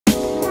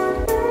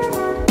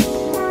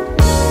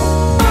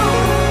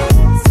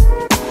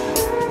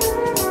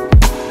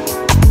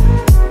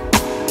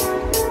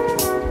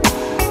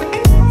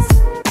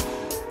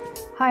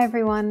Hi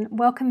everyone,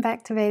 welcome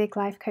back to Vedic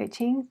Life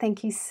Coaching.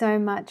 Thank you so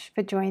much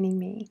for joining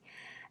me.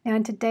 Now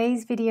in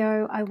today's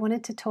video, I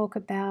wanted to talk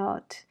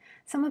about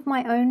some of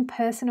my own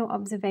personal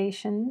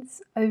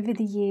observations over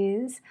the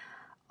years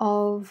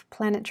of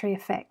planetary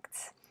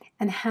effects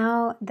and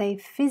how they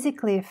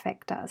physically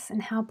affect us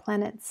and how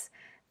planets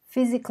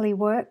physically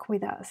work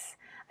with us.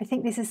 I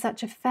think this is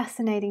such a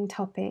fascinating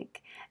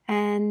topic,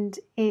 and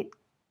it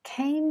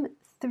came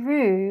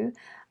through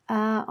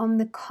on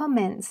the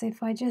comments.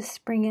 If I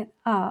just bring it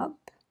up.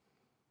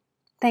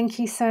 Thank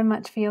you so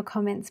much for your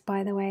comments,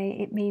 by the way.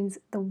 It means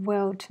the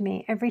world to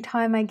me. Every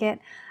time I get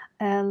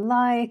a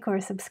like or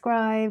a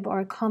subscribe or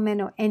a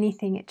comment or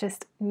anything, it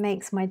just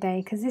makes my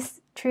day, because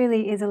this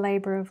truly is a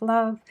labor of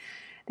love.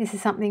 This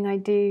is something I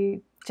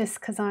do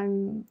just because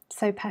I'm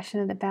so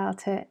passionate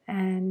about it,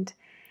 and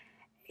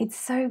it's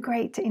so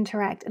great to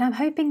interact. And I'm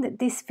hoping that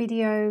this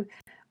video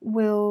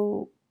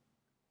will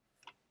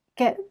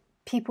get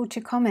people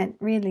to comment,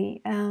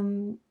 really.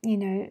 You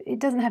know, it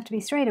doesn't have to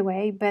be straight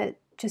away, but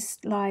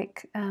just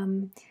like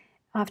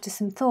after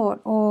some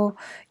thought, or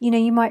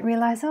you might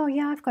realize, oh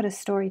yeah, I've got a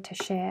story to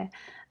share.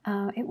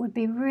 It would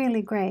be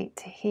really great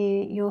to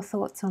hear your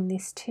thoughts on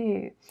this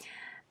too.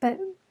 But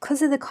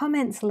because of the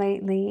comments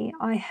lately,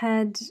 I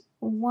had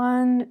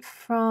one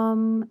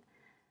from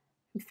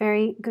a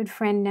very good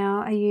friend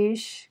now,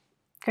 Ayush.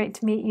 Great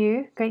to meet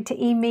you. Great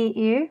to meet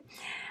you.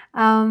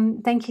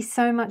 Thank you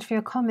so much for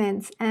your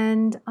comments.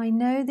 And I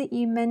know that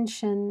you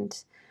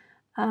mentioned,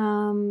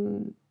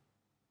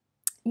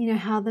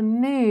 how the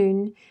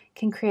moon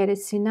can create a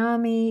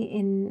tsunami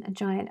in a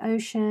giant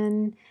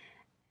ocean,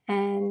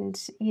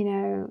 and,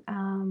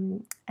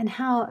 and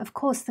how, of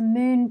course, the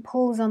moon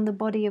pulls on the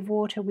body of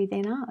water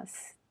within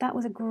us. That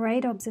was a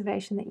great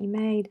observation that you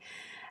made.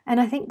 And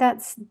I think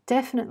that's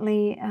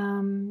definitely,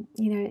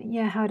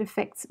 how it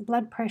affects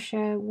blood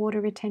pressure,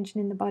 water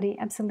retention in the body.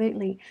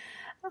 Absolutely.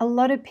 A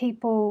lot of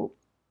people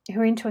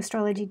who are into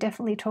astrology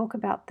definitely talk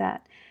about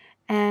that.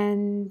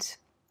 And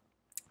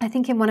I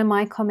think in one of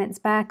my comments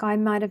back, I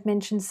might have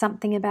mentioned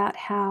something about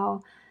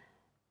how,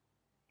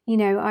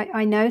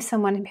 I know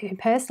someone who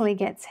personally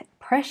gets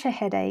pressure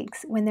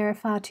headaches when there are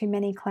far too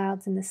many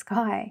clouds in the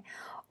sky.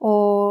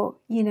 Or,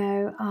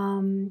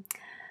 and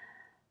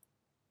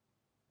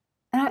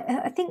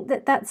I think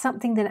that that's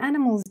something that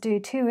animals do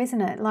too,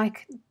 isn't it?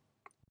 Like,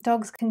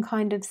 dogs can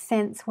kind of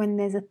sense when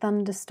there's a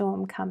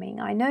thunderstorm coming.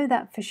 I know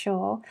that for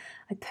sure.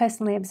 I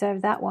personally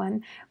observed that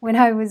one. When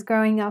I was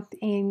growing up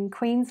in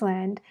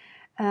Queensland,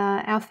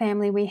 our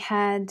family, we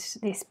had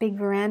this big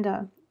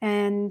veranda,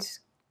 and,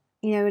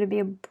 it would be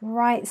a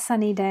bright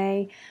sunny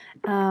day,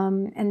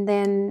 and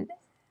then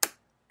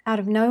out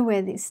of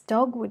nowhere this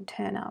dog would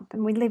turn up,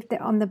 and we lived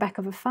on the back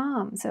of a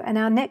farm. And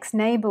our next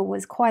neighbour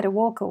was quite a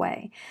walk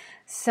away.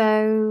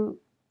 So,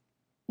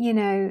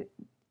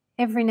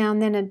 every now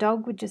and then a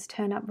dog would just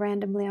turn up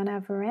randomly on our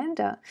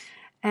veranda,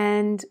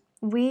 and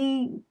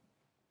we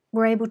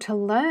were able to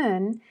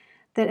learn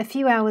that a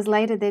few hours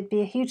later there'd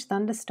be a huge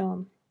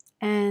thunderstorm,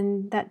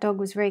 and that dog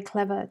was very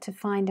clever to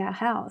find our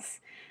house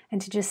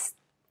and to just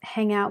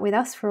hang out with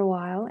us for a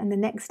while, and the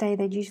next day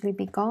they'd usually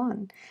be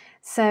gone.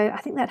 So I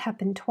think that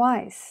happened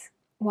twice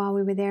while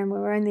we were there, and we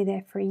were only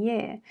there for a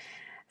year.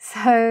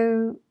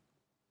 So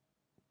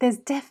there's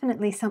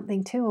definitely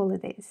something to all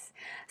of this.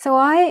 So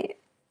I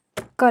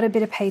got a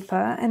bit of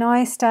paper and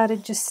I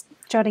started just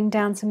jotting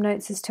down some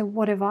notes as to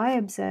what have I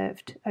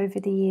observed over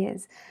the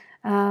years.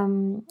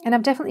 And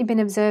I've definitely been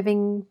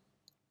observing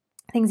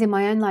things in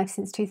my own life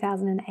since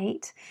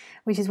 2008,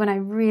 which is when I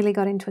really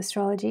got into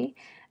astrology,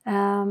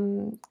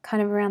 kind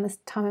of around the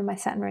time of my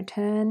Saturn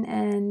return.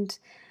 And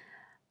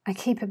I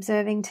keep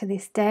observing to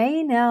this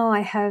day. Now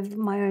I have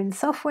my own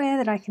software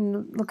that I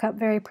can look up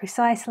very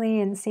precisely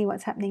and see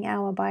what's happening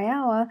hour by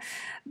hour,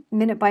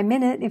 minute by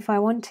minute if I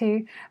want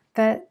to.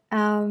 But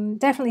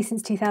definitely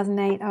since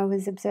 2008, I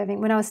was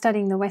observing when I was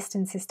studying the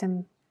Western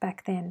system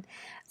back then.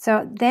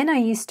 So then I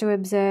used to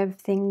observe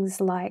things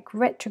like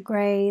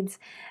retrogrades,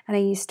 and I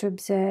used to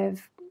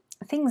observe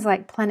things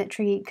like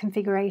planetary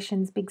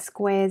configurations, big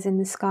squares in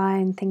the sky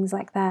and things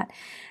like that.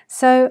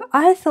 So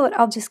I thought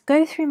I'll just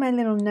go through my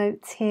little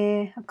notes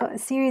here. I've got a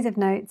series of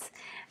notes,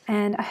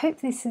 and I hope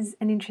this is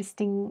an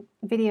interesting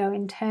video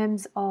in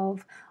terms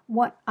of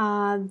what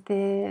are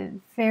the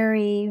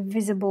very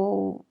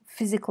visible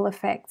physical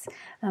effects,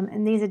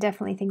 and these are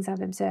definitely things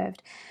I've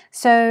observed.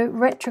 So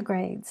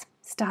retrogrades,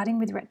 starting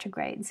with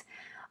retrogrades.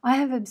 I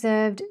have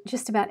observed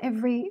just about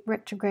every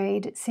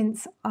retrograde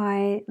since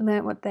I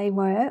learnt what they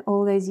were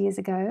all those years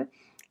ago.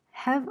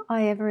 Have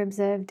I ever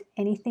observed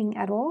anything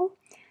at all?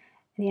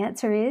 And the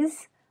answer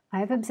is,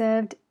 I've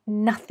observed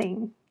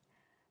nothing.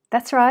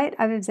 That's right,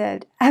 I've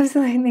observed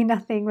absolutely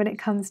nothing when it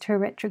comes to a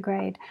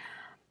retrograde.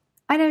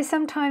 I know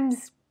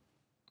sometimes,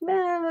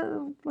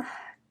 a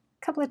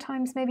couple of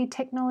times maybe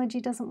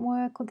technology doesn't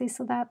work or this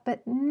or that,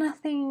 but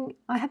nothing,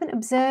 I haven't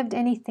observed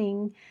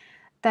anything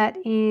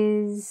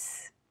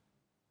that's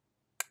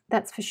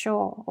for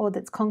sure, or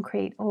that's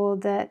concrete, or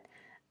that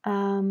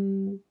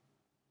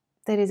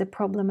that is a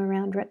problem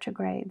around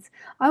retrogrades.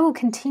 I will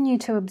continue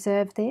to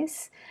observe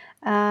this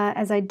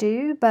as I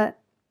do, but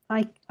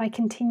I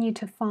continue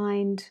to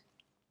find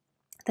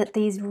that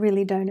these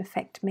really don't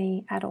affect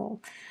me at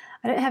all.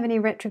 I don't have any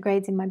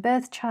retrogrades in my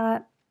birth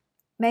chart.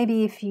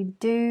 Maybe if you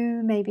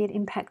do, maybe it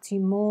impacts you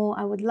more.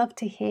 I would love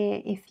to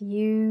hear if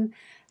you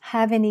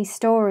have any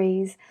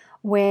stories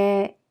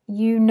where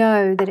you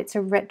know that it's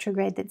a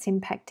retrograde that's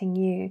impacting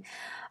you.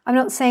 I'm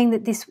not saying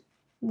that this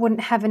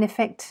wouldn't have an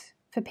effect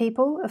for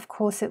people. Of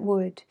course it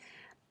would.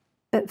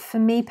 But for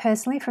me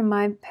personally, from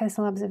my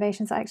personal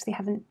observations, I actually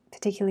haven't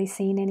particularly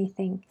seen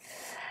anything.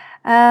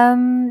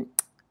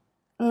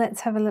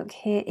 Let's have a look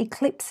here.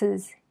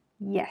 Eclipses.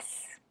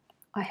 Yes,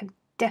 I have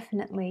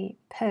definitely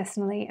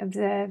personally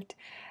observed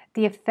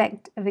the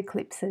effect of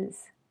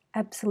eclipses.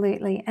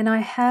 Absolutely. And I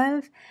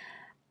have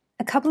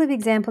a couple of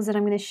examples that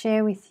I'm going to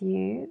share with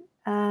you.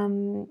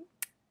 And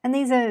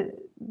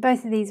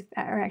both of these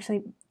are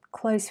actually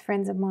close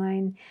friends of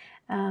mine.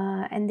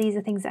 And these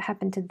are things that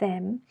happened to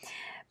them.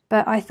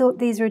 But I thought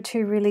these were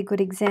two really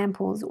good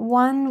examples.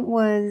 One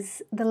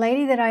was the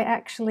lady that I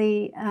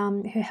actually,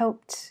 who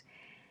helped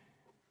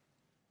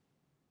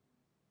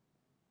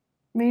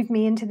move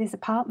me into this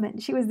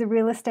apartment. She was the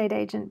real estate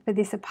agent for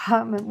this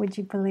apartment, would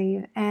you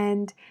believe?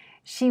 And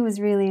she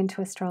was really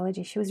into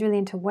astrology. She was really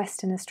into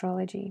Western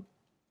astrology.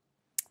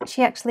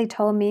 She actually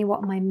told me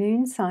what my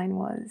moon sign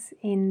was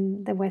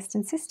in the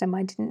Western system.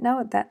 I didn't know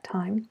at that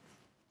time.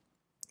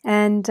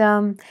 And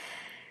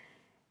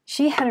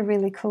she had a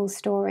really cool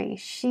story.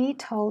 She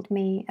told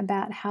me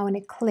about how an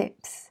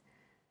eclipse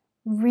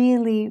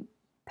really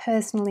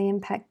personally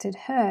impacted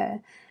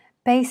her.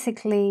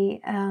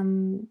 Basically,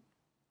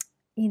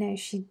 you know,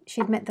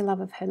 she'd met the love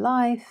of her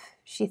life.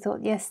 She thought,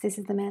 yes, this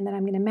is the man that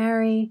I'm going to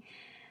marry.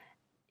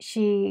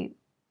 She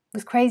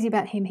was crazy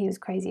about him. He was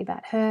crazy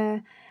about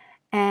her.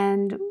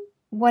 And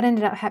what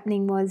ended up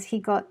happening was he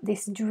got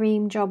this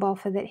dream job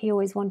offer that he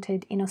always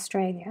wanted in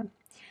Australia.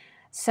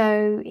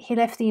 So he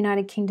left the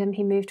United Kingdom.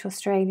 He moved to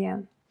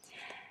Australia.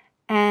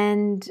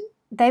 And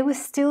they were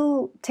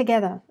still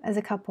together as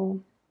a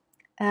couple.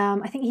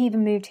 I think he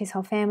even moved his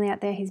whole family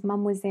out there. His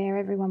mum was there.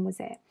 Everyone was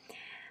there.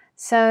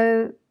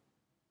 So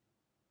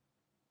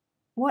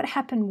what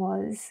happened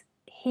was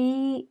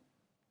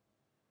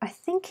I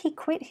think he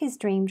quit his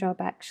dream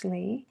job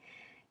actually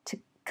to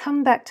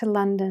come back to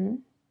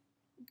London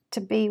to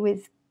be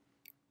with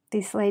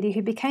this lady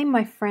who became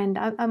my friend.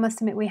 I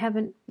must admit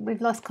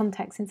we've lost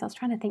contact since, I was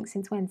trying to think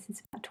since when,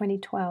 since about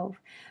 2012,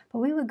 but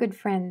we were good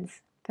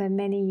friends for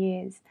many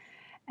years.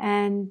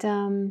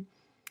 And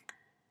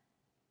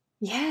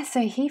yeah, so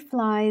he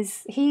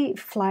flies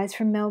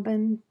from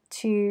Melbourne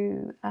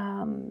to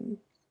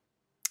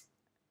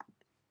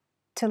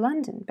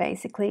London,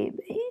 basically.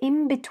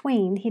 In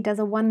between, he does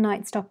a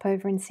one-night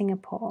stopover in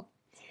Singapore.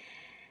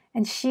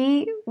 And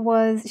she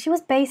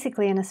was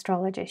basically an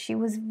astrologer. She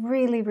was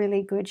really,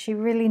 really good. She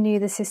really knew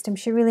the system.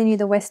 She really knew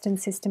the Western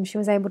system. She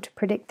was able to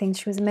predict things.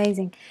 She was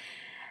amazing.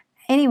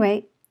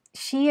 Anyway,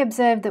 she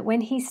observed that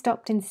when he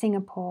stopped in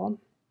Singapore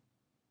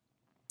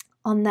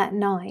on that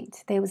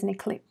night, there was an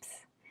eclipse.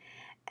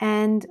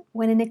 And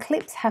when an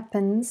eclipse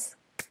happens,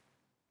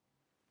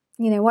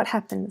 you know what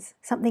happens?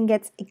 Something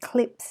gets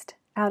eclipsed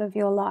out of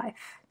your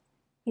life.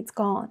 It's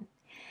gone.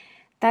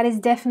 That is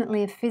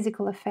definitely a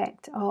physical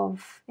effect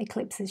of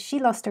eclipses. She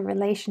lost a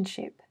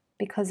relationship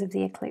because of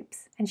the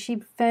eclipse, and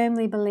she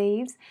firmly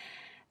believes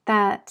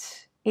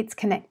that it's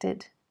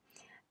connected.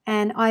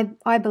 And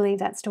I believe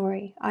that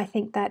story. I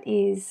think that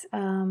is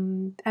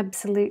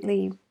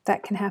absolutely,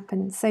 that can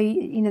happen. So,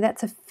 you know,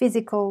 that's a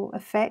physical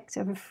effect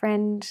of a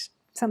friend,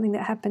 something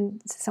that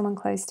happened to someone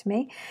close to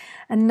me.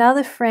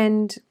 Another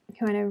friend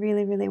who I know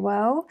really, really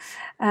well,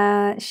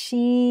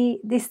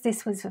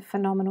 this was a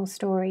phenomenal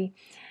story.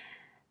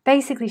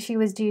 Basically, she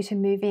was due to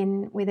move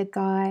in with a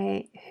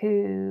guy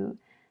who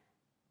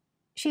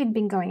she had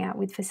been going out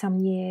with for some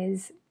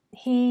years.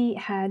 He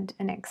had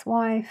an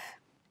ex-wife,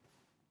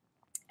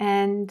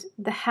 and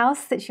the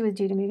house that she was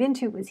due to move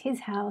into was his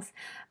house,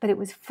 but it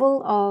was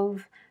full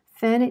of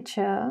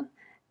furniture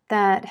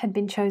that had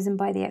been chosen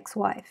by the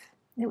ex-wife.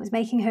 It was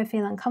making her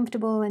feel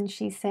uncomfortable, and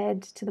she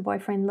said to the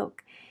boyfriend,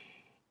 look,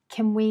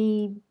 can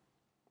we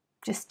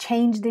just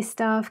change this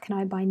stuff? Can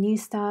I buy new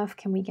stuff?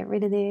 Can we get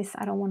rid of this?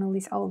 I don't want all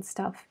this old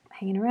stuff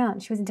hanging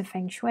around. She was into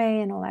feng shui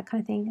and all that kind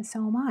of thing, and so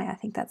am I. I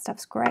think that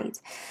stuff's great.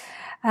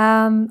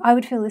 I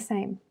would feel the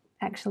same,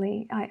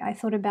 actually. I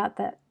thought about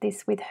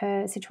this with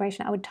her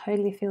situation. I would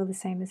totally feel the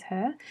same as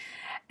her.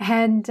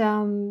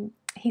 And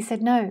he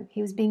said no.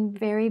 He was being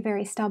very,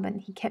 very stubborn.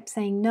 He kept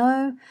saying,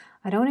 no,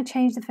 I don't want to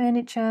change the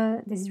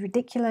furniture. This is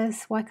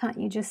ridiculous. Why can't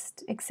you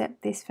just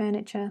accept this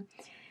furniture?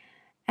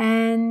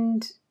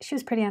 And she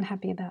was pretty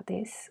unhappy about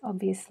this,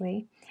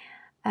 obviously.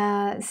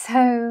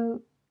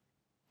 So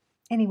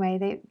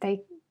anyway,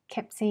 they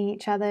kept seeing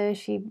each other.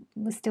 She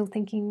was still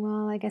thinking,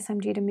 well, I guess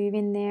I'm due to move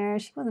in there.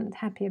 She wasn't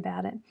happy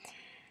about it.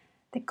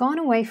 They'd gone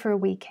away for a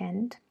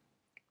weekend.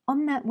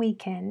 On that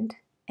weekend,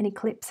 an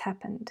eclipse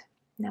happened.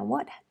 Now,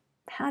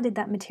 how did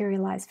that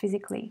materialize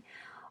physically?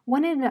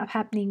 what ended up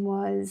happening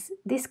was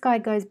this guy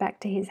goes back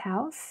to his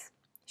house.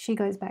 She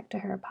goes back to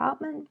her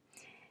apartment.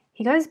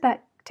 He goes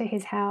back to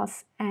his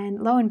house,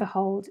 and lo and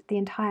behold, the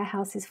entire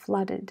house is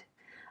flooded.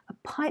 A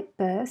pipe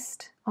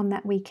burst on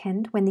that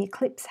weekend when the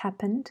eclipse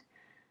happened.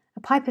 A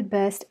pipe had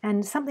burst,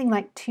 and something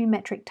like 2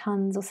 metric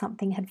tons or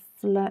something had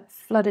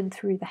flooded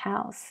through the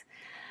house.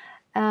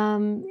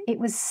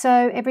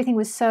 Everything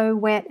was so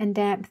wet and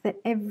damp that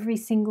every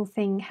single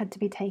thing had to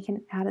be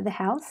taken out of the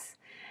house.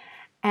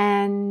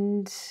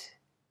 And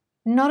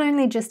not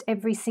only just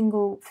every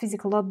single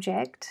physical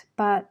object,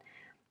 but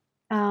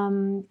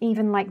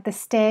even like the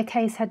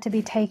staircase had to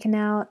be taken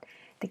out,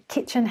 the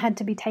kitchen had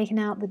to be taken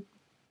out, the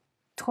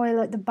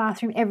toilet, the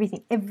bathroom,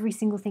 everything, every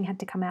single thing had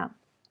to come out.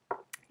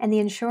 And the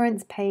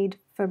insurance paid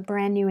for a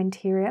brand new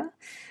interior.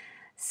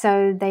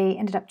 So they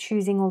ended up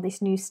choosing all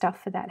this new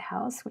stuff for that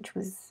house, which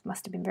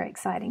must have been very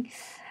exciting.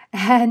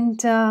 And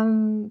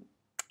the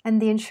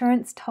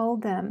insurance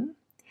told them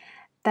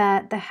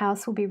that the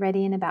house will be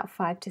ready in about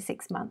 5 to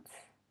 6 months.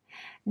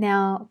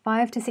 Now,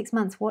 5 to 6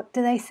 months, what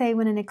do they say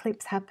when an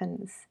eclipse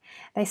happens?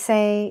 They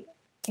say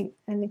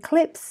an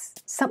eclipse,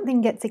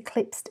 something gets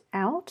eclipsed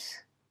out,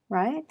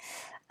 right?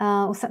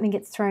 Or something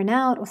gets thrown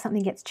out, or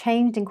something gets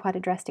changed in quite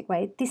a drastic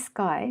way. This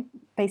guy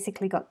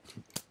basically got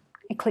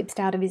eclipsed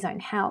out of his own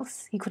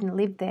house. He couldn't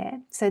live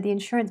there. So the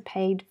insurance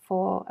paid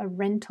for a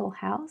rental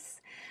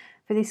house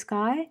for this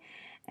guy,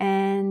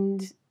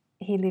 and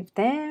he lived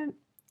there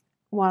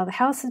while the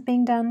house was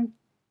being done.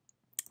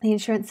 The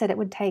insurance said it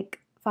would take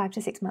 5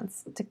 to 6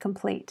 months to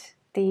complete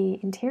the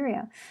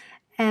interior.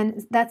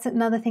 And that's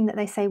another thing that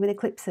they say with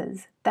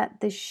eclipses,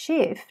 that the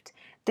shift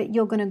that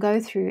you're going to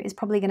go through is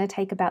probably going to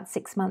take about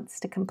 6 months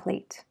to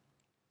complete.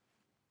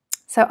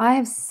 So I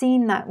have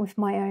seen that with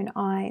my own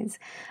eyes.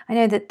 I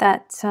know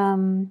that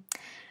friend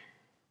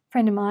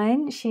of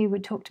mine, she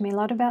would talk to me a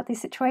lot about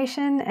this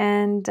situation,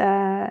 and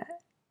and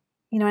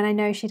I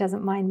know she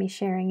doesn't mind me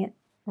sharing it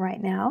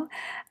right now.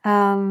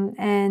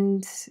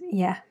 And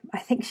yeah, I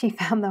think she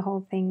found the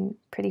whole thing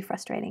pretty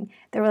frustrating.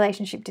 The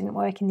relationship didn't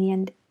work in the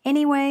end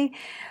anyway.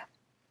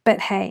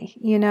 But hey,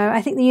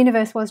 I think the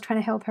universe was trying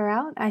to help her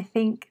out. I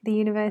think the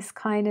universe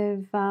kind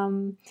of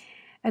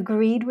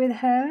agreed with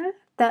her.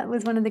 That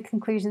was one of the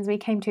conclusions we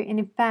came to. And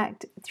in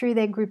fact, through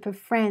their group of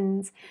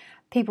friends,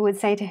 people would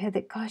say to her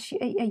that, gosh,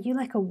 are you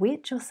like a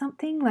witch or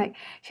something? Like,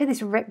 she had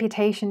this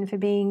reputation for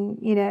being,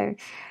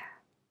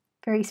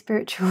 very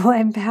spiritual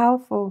and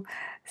powerful.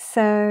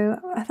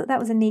 So I thought that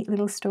was a neat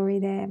little story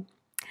there.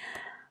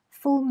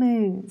 Full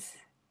moons.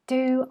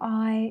 Do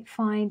I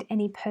find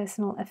any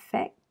personal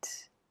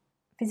effect?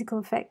 Physical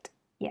effect?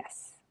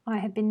 Yes. I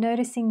have been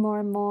noticing more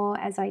and more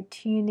as I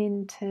tune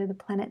into the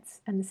planets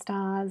and the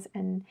stars,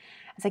 and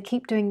as I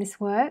keep doing this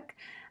work,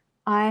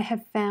 I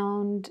have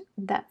found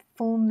that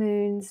full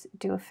moons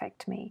do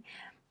affect me.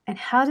 And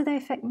how do they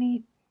affect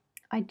me?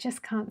 I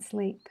just can't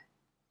sleep.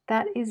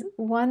 That is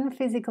one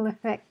physical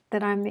effect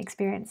that I'm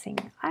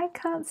experiencing. I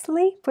can't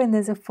sleep when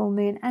there's a full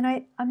moon, and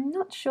I'm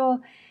not sure.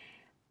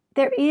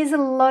 There is a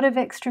lot of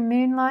extra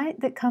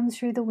moonlight that comes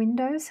through the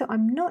window, so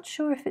I'm not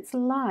sure if it's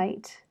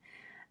light.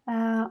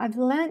 I've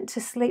learnt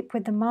to sleep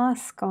with the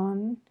mask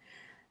on,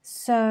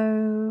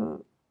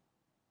 so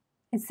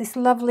it's this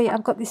lovely,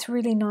 I've got this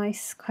really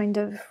nice kind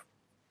of,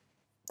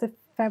 the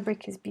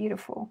fabric is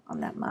beautiful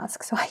on that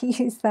mask, so I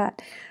use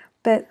that.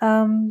 But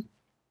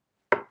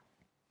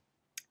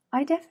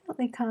I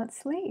definitely can't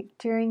sleep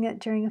during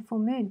a full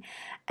moon.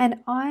 And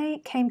I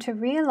came to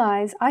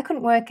realize I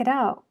couldn't work it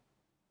out.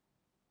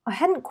 I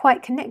hadn't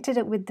quite connected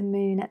it with the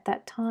moon at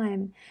that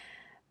time.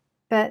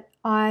 But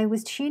I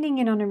was tuning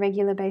in on a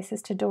regular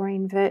basis to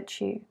Doreen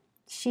Virtue.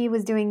 She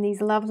was doing these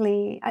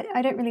lovely,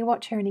 I don't really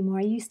watch her anymore.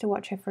 I used to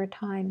watch her for a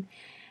time.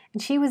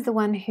 And she was the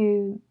one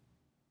who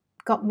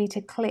got me to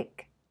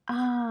click,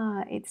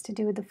 it's to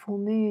do with the full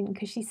moon,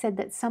 because she said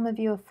that some of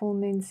you are full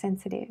moon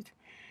sensitive.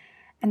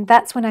 And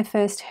that's when I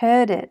first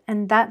heard it.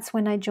 And that's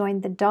when I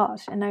joined the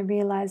dot and I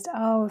realized,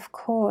 oh, of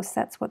course,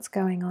 that's what's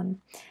going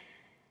on.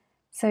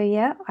 So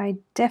yeah, I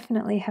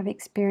definitely have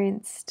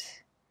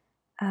experienced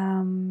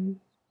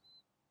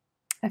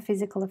a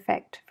physical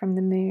effect from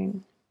the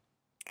moon.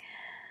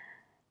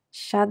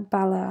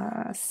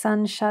 Shadbala,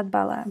 Sun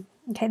Shadbala.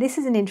 Okay, this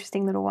is an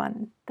interesting little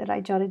one that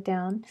I jotted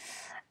down.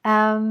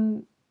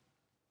 Sometimes,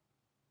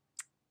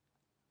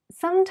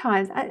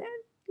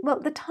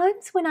 the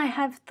times when I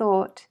have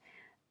thought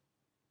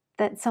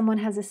that someone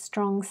has a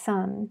strong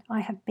sun, I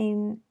have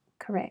been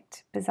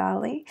correct,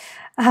 bizarrely.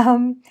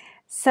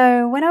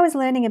 So when I was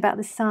learning about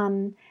the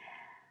sun,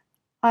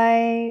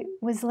 I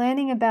was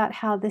learning about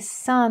how the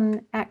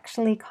sun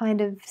actually kind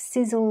of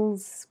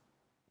sizzles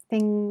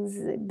things,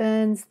 it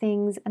burns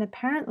things, and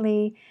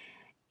apparently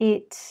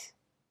it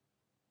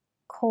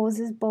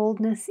causes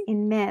baldness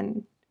in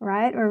men,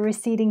 right? Or a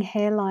receding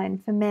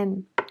hairline for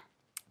men.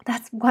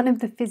 That's one of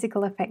the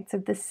physical effects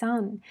of the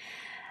sun.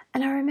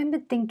 And I remember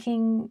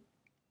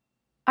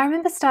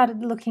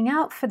started looking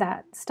out for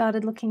that,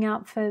 started looking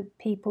out for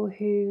people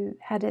who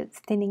had a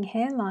thinning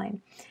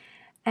hairline.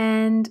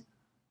 And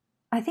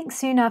I think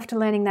soon after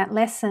learning that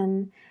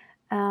lesson,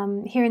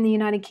 here in the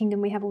United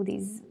Kingdom, we have all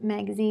these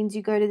magazines.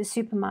 You go to the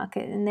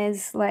supermarket and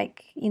there's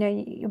like, you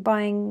know, you're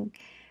buying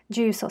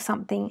juice or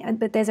something,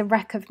 but there's a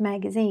rack of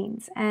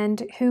magazines.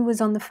 And who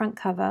was on the front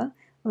cover?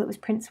 Well, it was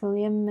Prince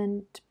William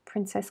and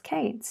Princess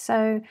Kate.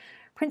 So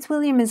Prince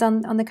William is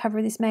on the cover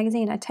of this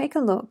magazine. I take a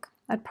look.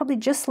 I'd probably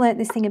just learnt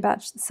this thing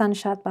about Sun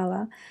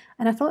Shadbala,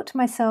 and I thought to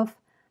myself,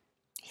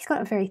 he's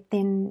got a very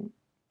thin,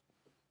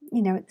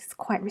 you know, it's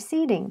quite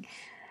receding.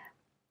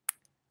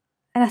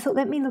 And I thought,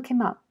 let me look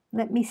him up.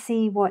 Let me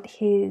see what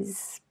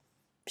his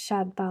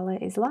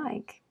Shadbala is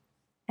like.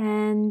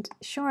 And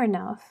sure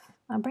enough,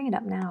 I'll bring it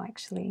up now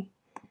actually.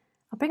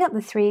 I'll bring up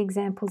the 3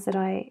 examples that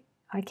I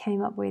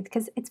came up with,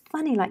 because it's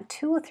funny, like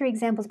 2 or 3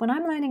 examples. When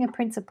I'm learning a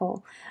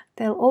principle,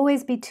 there'll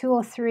always be 2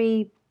 or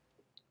 3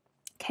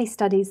 case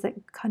studies that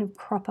kind of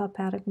crop up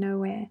out of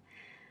nowhere.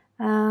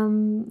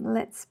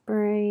 Let's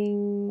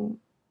bring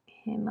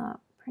him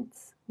up.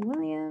 Prince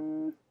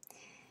William,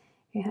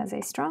 who has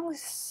a strong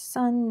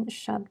Sun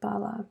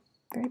Shadbala,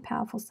 very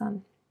powerful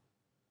sun.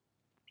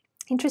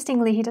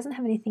 Interestingly, he doesn't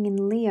have anything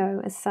in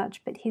Leo as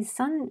such, but his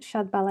Sun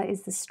Shadbala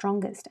is the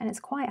strongest, and it's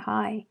quite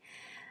high.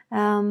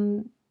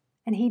 And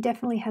he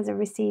definitely has a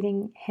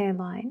receding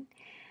hairline.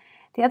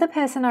 The other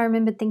person I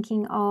remembered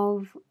thinking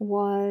of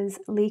was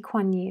Lee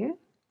Kuan Yew,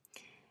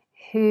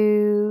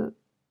 who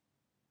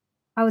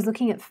I was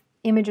looking at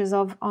images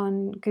of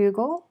on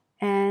Google,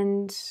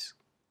 and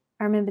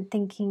I remembered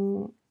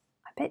thinking,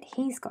 I bet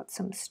he's got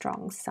some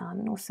strong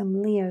sun or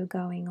some Leo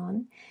going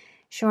on.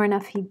 Sure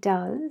enough, he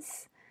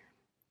does.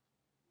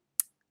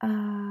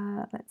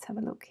 Let's have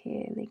a look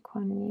here. Lee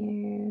Kuan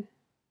Yew.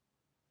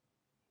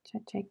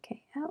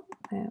 JKL.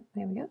 There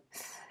we go.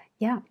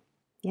 Yeah,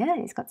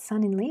 he's got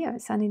sun in Leo,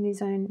 sun in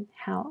his own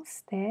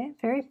house there.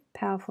 Very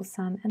powerful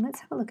sun. And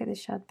let's have a look at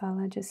his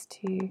Shadbala just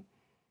to,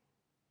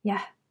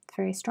 yeah, it's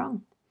very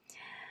strong.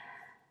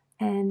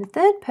 And the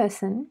third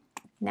person,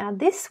 now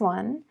this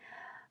one,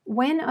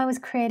 when I was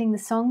creating the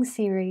song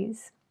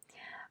series,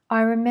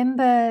 I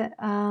remember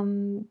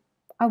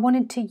I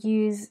wanted to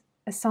use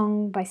a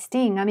song by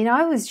Sting. I mean,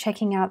 I was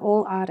checking out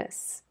all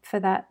artists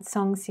for that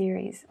song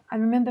series. I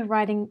remember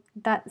writing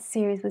that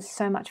series was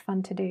so much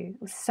fun to do.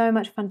 It was so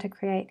much fun to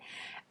create.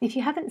 If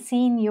you haven't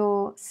seen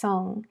your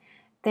song,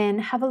 then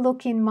have a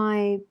look in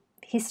my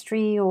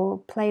history or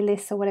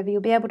playlists or whatever.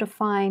 You'll be able to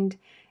find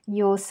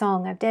your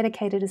song. I've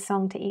dedicated a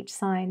song to each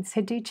sign,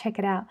 so do check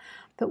it out.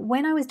 But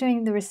when I was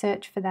doing the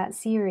research for that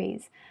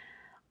series,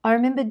 I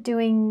remember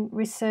doing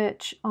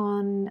research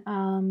on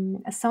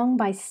a song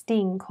by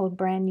Sting called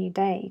Brand New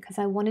Day, because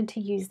I wanted to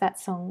use that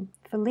song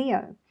for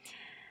Leo.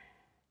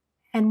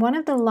 And one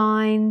of the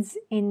lines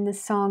in the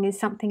song is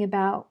something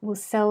about, we'll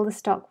sell the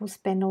stock, we'll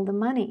spend all the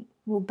money,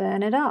 we'll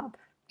burn it up,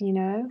 you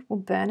know, we'll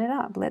burn it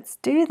up, let's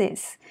do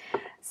this.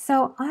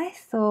 So I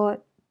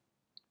thought,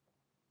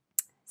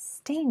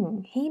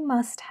 Sting, he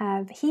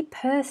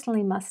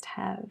personally must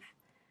have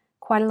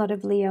quite a lot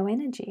of Leo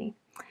energy.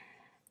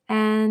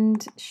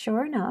 And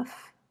sure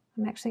enough,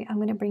 I'm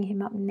going to bring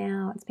him up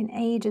now. It's been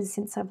ages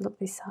since I've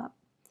looked this up.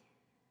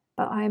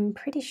 But I'm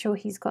pretty sure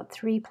he's got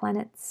 3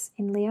 planets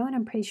in Leo, and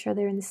I'm pretty sure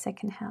they're in the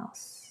 2nd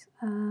house.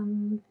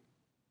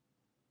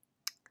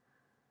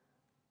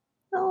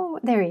 Oh,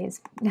 there he is.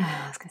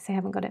 I was going to say I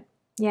haven't got it.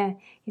 Yeah,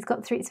 he's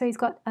got 3. So he's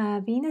got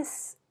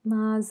Venus,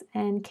 Mars,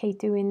 and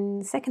Ketu in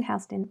the 2nd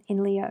house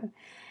in Leo.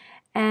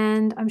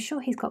 And I'm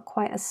sure he's got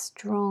quite a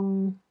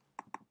strong...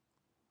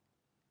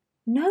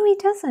 No, he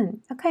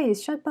doesn't. Okay,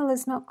 his Shadbala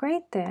is not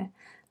great there.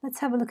 Let's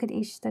have a look at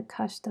Ishta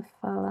Kashtafala.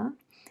 I'm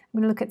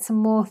going to look at some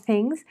more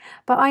things.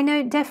 But I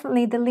know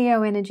definitely the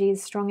Leo energy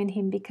is strong in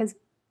him, because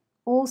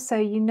also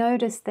you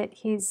notice that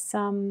he's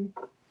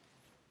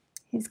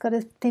got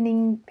a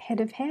thinning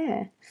head of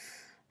hair.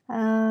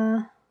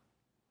 And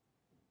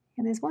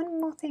there's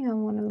one more thing I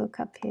want to look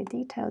up here.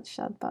 Detailed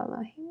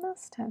Shadbala. He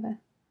must have a...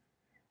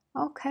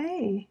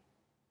 Okay.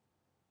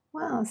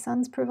 Wow,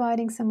 Sun's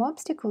providing some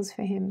obstacles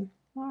for him.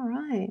 All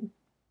right.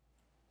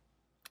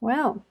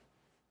 Well,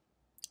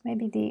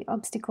 maybe the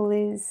obstacle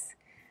is,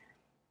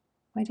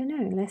 I don't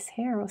know, less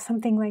hair or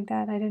something like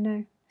that. I don't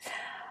know.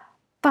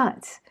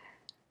 But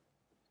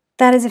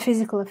that is a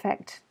physical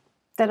effect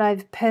that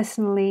I've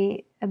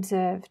personally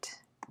observed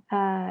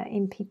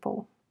in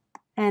people.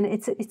 And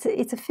it's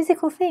a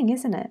physical thing,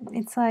 isn't it?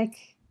 It's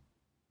like,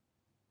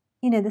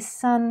 you know, the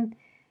sun.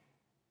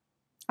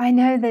 I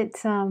know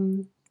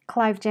that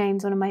Clive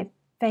James, one of my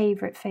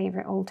favorite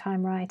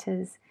all-time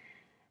writers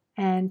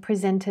and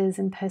presenters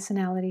and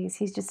personalities,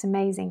 he's just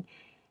amazing.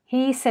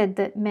 He said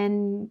that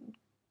men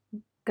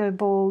go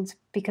bald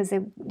because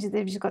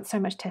they've just got so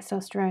much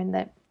testosterone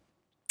that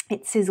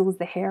it sizzles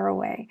the hair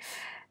away.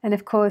 And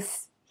of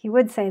course, he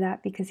would say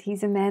that because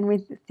he's a man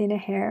with thinner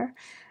hair,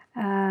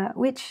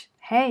 which,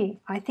 hey,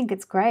 I think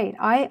it's great.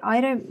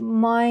 I don't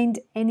mind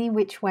any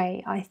which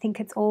way. I think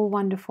it's all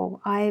wonderful.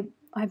 I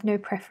have no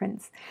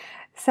preference.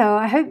 So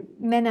I hope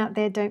men out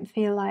there don't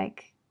feel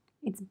like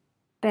it's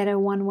better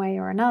one way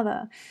or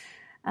another.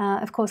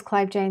 Of course,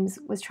 Clive James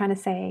was trying to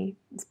say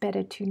it's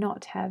better to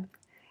not have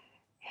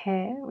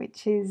hair,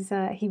 which is,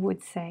 he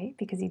would say,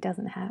 because he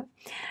doesn't have.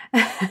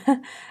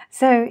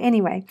 So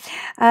anyway,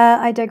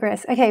 I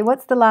digress. Okay,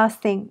 what's the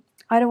last thing?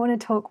 I don't want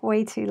to talk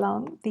way too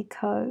long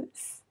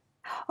because,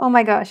 oh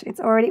my gosh,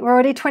 we're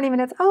already 20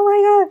 minutes. Oh my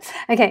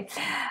God. Okay,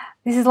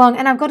 this is long,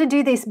 and I've got to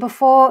do this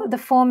before the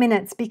 4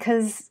 minutes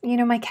because, you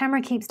know, my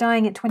camera keeps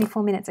dying at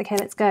 24 minutes. Okay,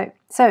 let's go.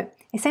 So,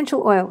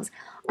 essential oils.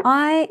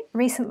 I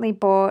recently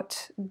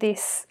bought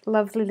this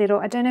lovely little,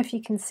 I don't know if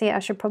you can see it, I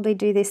should probably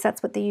do this.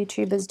 That's what the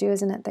YouTubers do,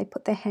 isn't it? They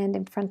put their hand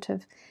in front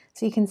of,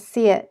 so you can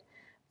see it.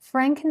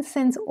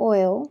 Frankinsense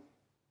oil.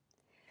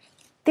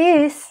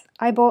 This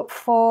I bought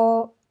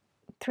for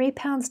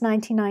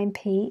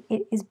 £3.99.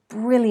 It is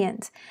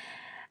brilliant.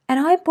 And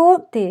I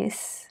bought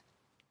this,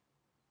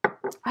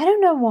 I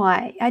don't know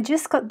why. I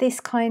just got this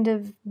kind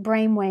of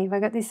brainwave. I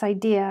got this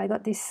idea. I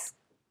got this,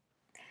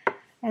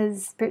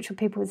 as spiritual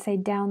people would say,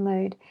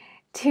 download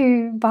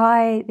to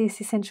buy this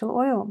essential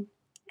oil.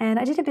 And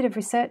I did a bit of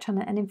research on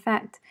it. And in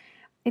fact,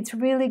 it's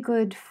really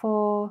good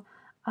for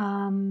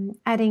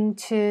adding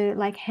to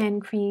like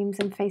hand creams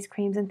and face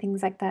creams and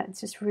things like that.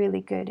 It's just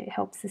really good. It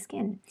helps the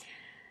skin.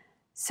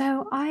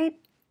 So I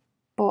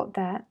bought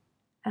that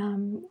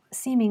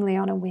seemingly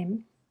on a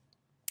whim.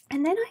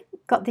 And then I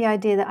got the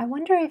idea that I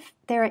wonder if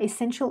there are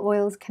essential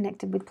oils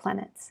connected with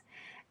planets.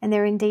 And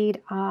there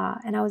indeed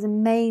are. And I was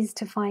amazed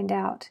to find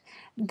out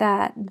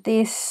that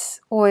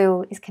this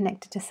oil is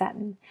connected to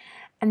Saturn.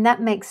 And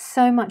that makes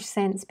so much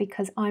sense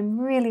because I'm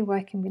really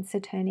working with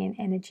Saturnian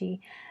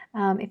energy.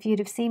 If you'd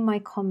have seen my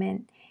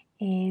comment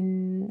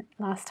in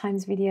last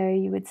time's video,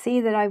 you would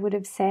see that I would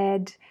have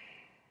said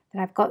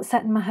that I've got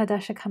Saturn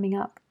Mahadasha coming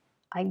up.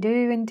 I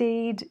do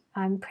indeed.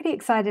 I'm pretty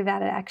excited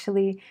about it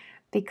actually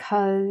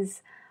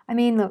because, I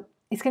mean, look,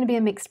 it's going to be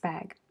a mixed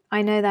bag.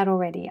 I know that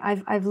already.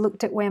 I've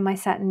looked at where my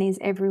Saturn is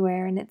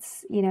everywhere, and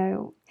it's, you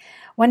know,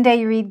 one day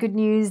you read good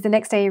news, the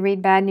next day you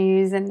read bad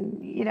news,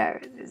 and, you know,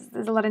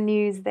 there's a lot of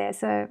news there.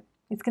 So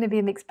it's going to be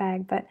a mixed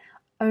bag, but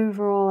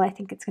overall I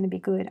think it's going to be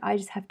good. I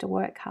just have to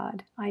work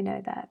hard. I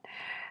know that.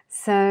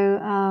 So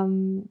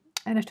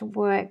I have to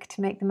work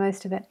to make the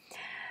most of it.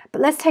 But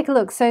let's take a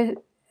look.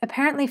 So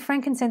apparently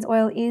frankincense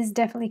oil is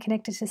definitely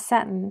connected to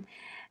Saturn,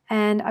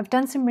 and I've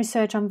done some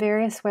research on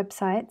various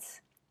websites,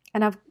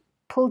 and I've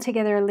pulled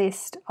together a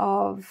list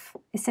of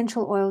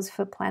essential oils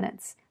for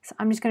planets. So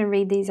I'm just going to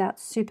read these out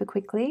super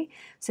quickly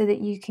so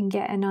that you can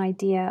get an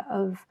idea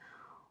of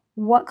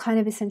what kind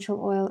of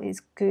essential oil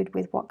is good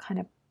with what kind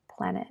of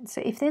planet.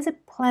 So if there's a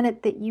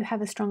planet that you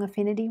have a strong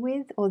affinity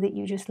with, or that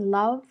you just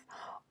love,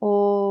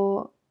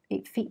 or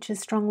it features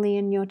strongly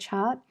in your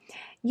chart,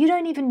 you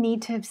don't even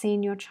need to have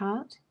seen your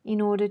chart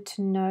in order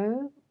to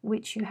know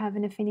which you have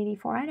an affinity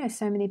for. I know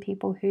so many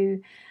people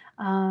who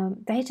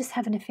they just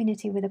have an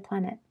affinity with a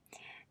planet.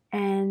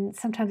 And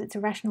sometimes it's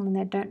irrational and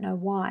they don't know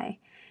why.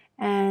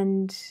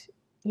 And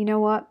you know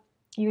what?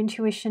 Your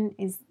intuition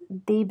is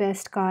the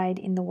best guide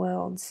in the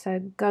world.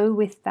 So go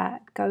with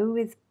that. Go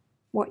with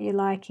what you're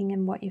liking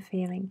and what you're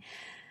feeling.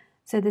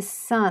 So the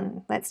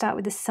sun. Let's start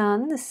with the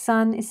sun. The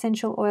sun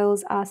essential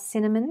oils are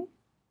cinnamon,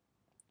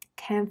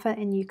 camphor,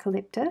 and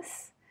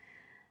eucalyptus.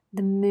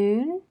 The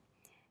moon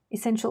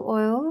essential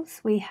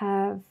oils, we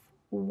have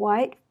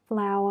white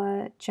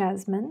flower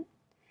jasmine,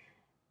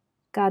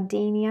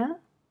 gardenia,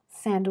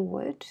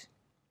 sandalwood.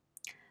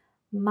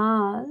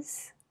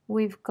 Mars,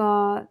 we've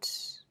got,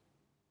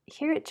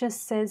 here it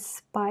just says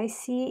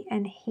spicy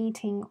and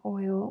heating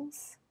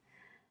oils.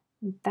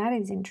 That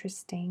is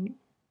interesting.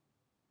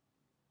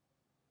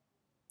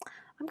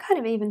 I'm kind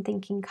of even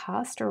thinking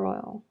castor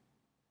oil.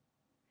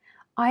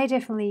 I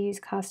definitely use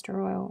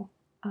castor oil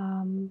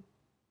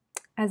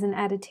as an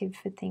additive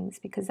for things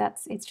because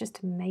it's just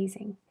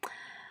amazing.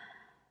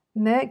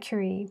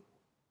 Mercury.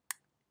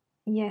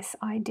 Yes,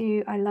 I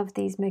do. I love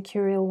these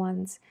mercurial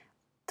ones.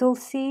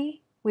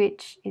 Tulsi,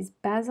 which is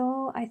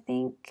basil, I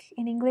think,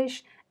 in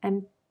English,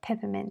 and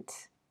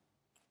peppermint.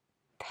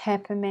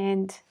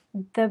 Peppermint,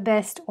 the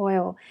best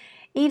oil.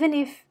 Even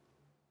if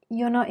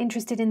you're not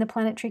interested in the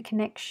planetary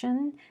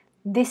connection,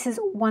 this is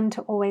one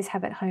to always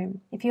have at home.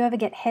 If you ever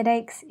get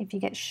headaches, if you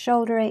get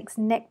shoulder aches,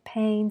 neck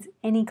pains,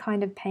 any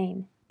kind of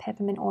pain,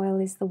 peppermint oil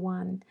is the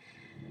one.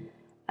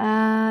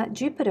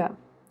 Jupiter.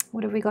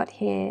 What have we got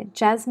here?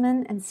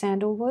 Jasmine and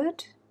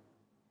sandalwood.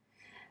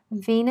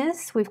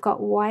 Venus, we've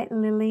got white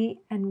lily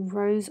and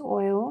rose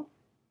oil.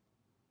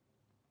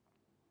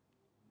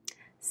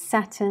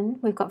 Saturn,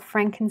 we've got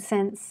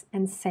frankincense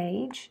and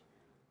sage.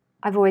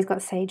 I've always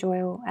got sage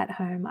oil at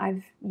home.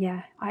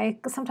 I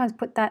sometimes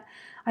put that,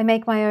 I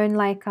make my own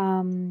like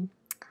kind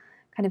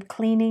of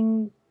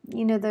cleaning,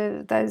 you know,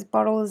 those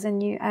bottles,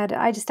 and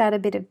I just add a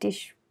bit of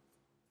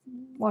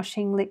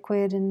dishwashing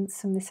liquid and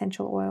some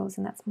essential oils,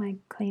 and that's my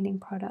cleaning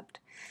product.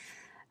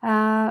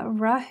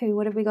 Rahu,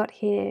 what have we got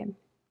here?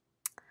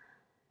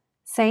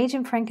 Sage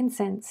and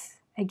frankincense,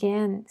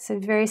 again, so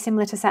very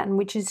similar to Saturn,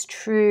 which is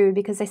true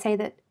because they say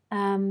that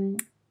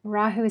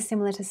Rahu is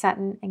similar to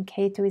Saturn and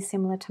Ketu is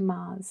similar to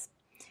Mars.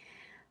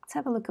 Let's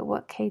have a look at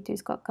what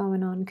Ketu's got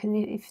going on. Because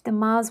if the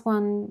Mars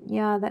one,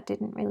 yeah, that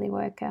didn't really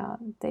work out.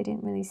 They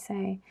didn't really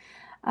say.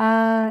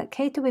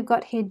 Ketu, we've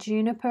got here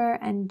Juniper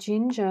and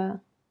Ginger.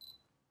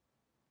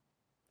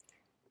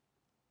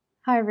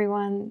 Hi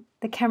everyone,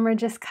 the camera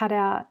just cut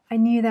out. I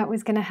knew that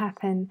was going to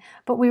happen,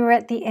 but we were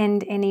at the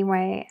end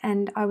anyway,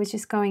 and I was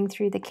just going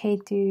through the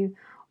Ketu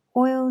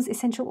oils,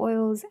 essential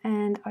oils,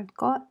 and I've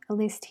got a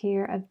list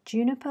here of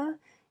Juniper,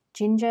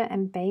 Ginger,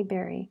 and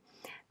Bayberry.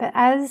 But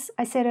as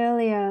I said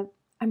earlier,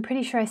 I'm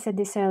pretty sure I said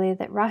this earlier,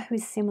 that Rahu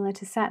is similar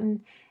to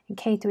Saturn and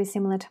Ketu is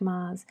similar to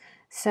Mars.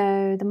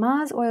 So the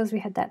Mars oils, we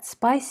had that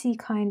spicy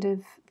kind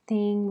of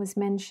thing was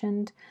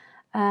mentioned,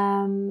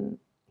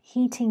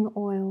 heating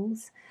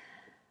oils.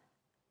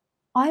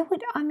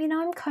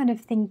 I'm kind of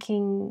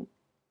thinking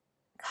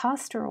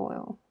castor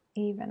oil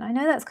even. I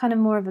know that's kind of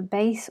more of a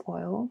base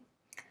oil,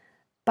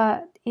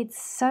 but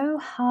it's so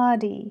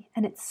hardy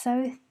and it's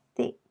so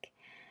thick.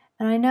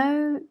 And I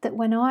know that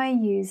when I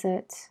use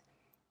it,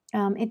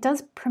 it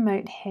does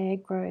promote hair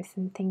growth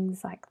and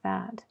things like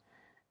that.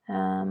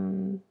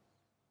 I'm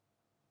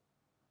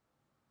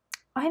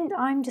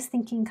just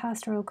thinking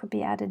castor oil could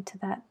be added to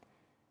that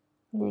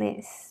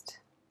list.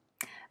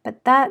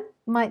 But that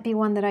might be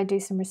one that I do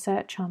some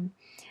research on.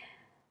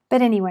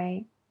 But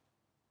anyway,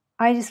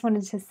 I just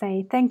wanted to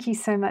say thank you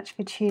so much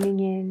for tuning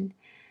in.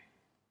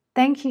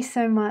 Thank you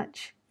so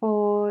much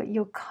for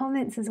your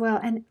comments as well.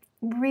 And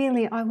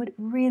really, I would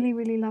really,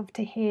 really love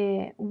to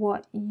hear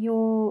what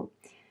your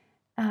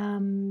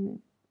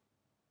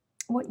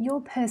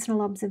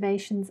personal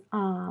observations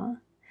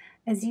are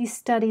as you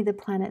study the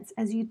planets,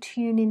 as you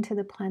tune into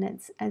the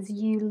planets, as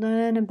you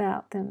learn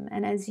about them,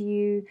 and as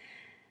you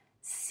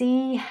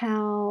see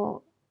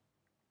how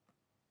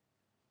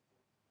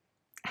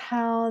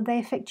they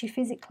affect you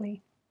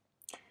physically,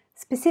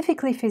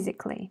 specifically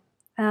physically.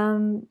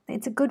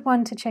 It's a good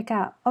one to check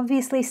out.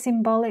 Obviously,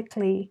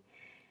 symbolically,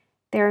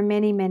 there are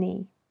many,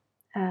 many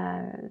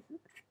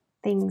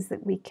things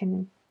that we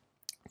can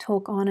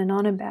talk on and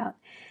on about.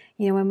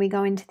 You know, when we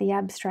go into the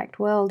abstract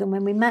world and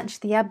when we match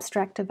the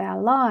abstract of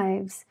our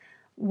lives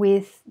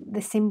with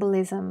the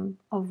symbolism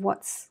of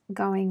what's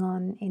going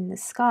on in the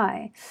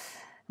sky.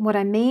 What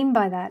I mean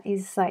by that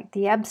is like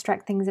the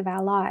abstract things of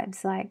our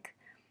lives, like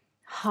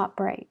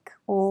heartbreak,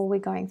 or we're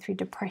going through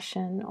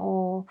depression,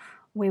 or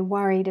we're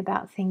worried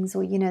about things,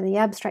 or, you know, the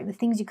abstract, the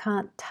things you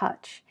can't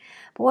touch.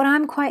 But what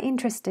I'm quite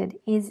interested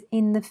is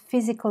in the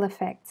physical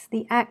effects,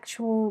 the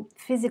actual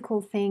physical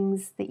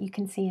things that you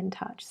can see and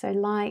touch. So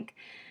like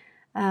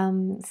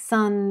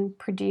sun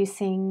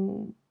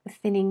producing a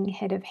thinning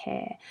head of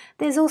hair.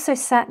 There's also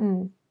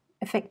Saturn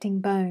affecting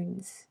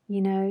bones, you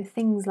know,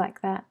 things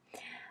like that.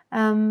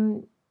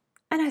 And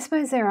I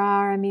suppose there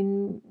are, I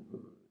mean,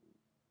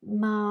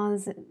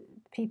 Mars,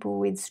 people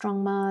with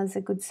strong Mars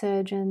are good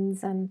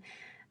surgeons, and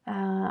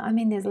I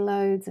mean, there's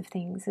loads of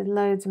things, there's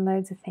loads and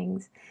loads of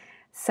things.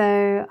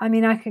 So, I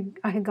mean, I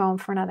could go on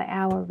for another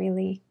hour,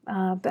 really,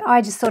 but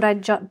I just thought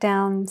I'd jot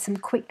down some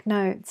quick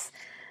notes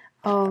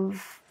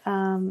of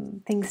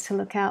things to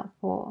look out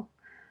for,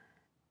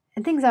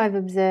 and things I've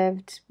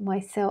observed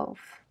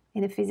myself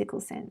in a physical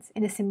sense.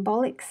 In a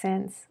symbolic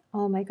sense,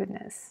 oh my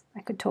goodness,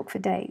 I could talk for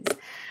days.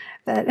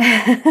 But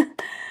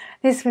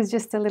this was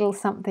just a little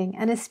something,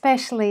 and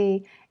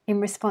especially in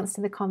response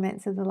to the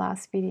comments of the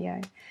last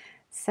video.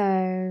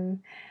 So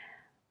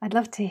I'd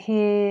love to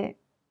hear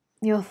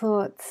your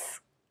thoughts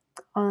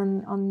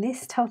on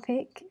this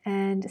topic,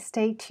 and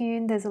stay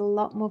tuned. There's a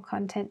lot more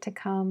content to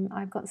come.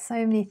 I've got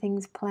so many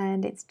things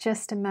planned. It's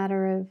just a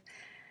matter of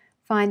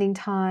finding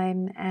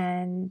time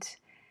and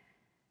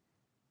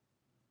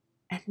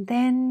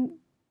then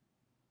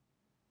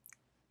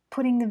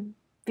putting the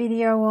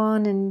video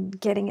on and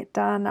getting it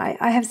done.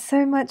 I have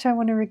so much I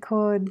want to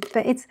record,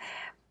 but it's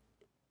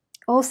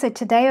also,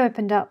 today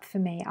opened up for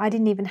me. I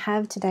didn't even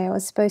have today. I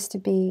was supposed to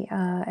be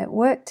at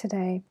work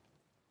today,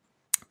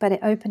 but it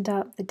opened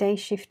up, the day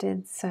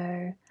shifted,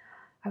 so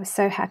I was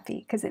so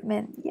happy because it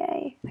meant,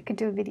 yay, I could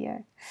do a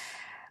video.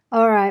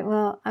 All right,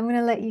 well, I'm going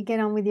to let you get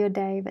on with your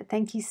day, but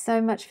thank you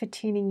so much for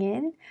tuning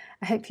in.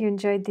 I hope you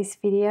enjoyed this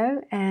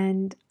video,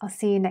 and I'll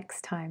see you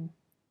next time.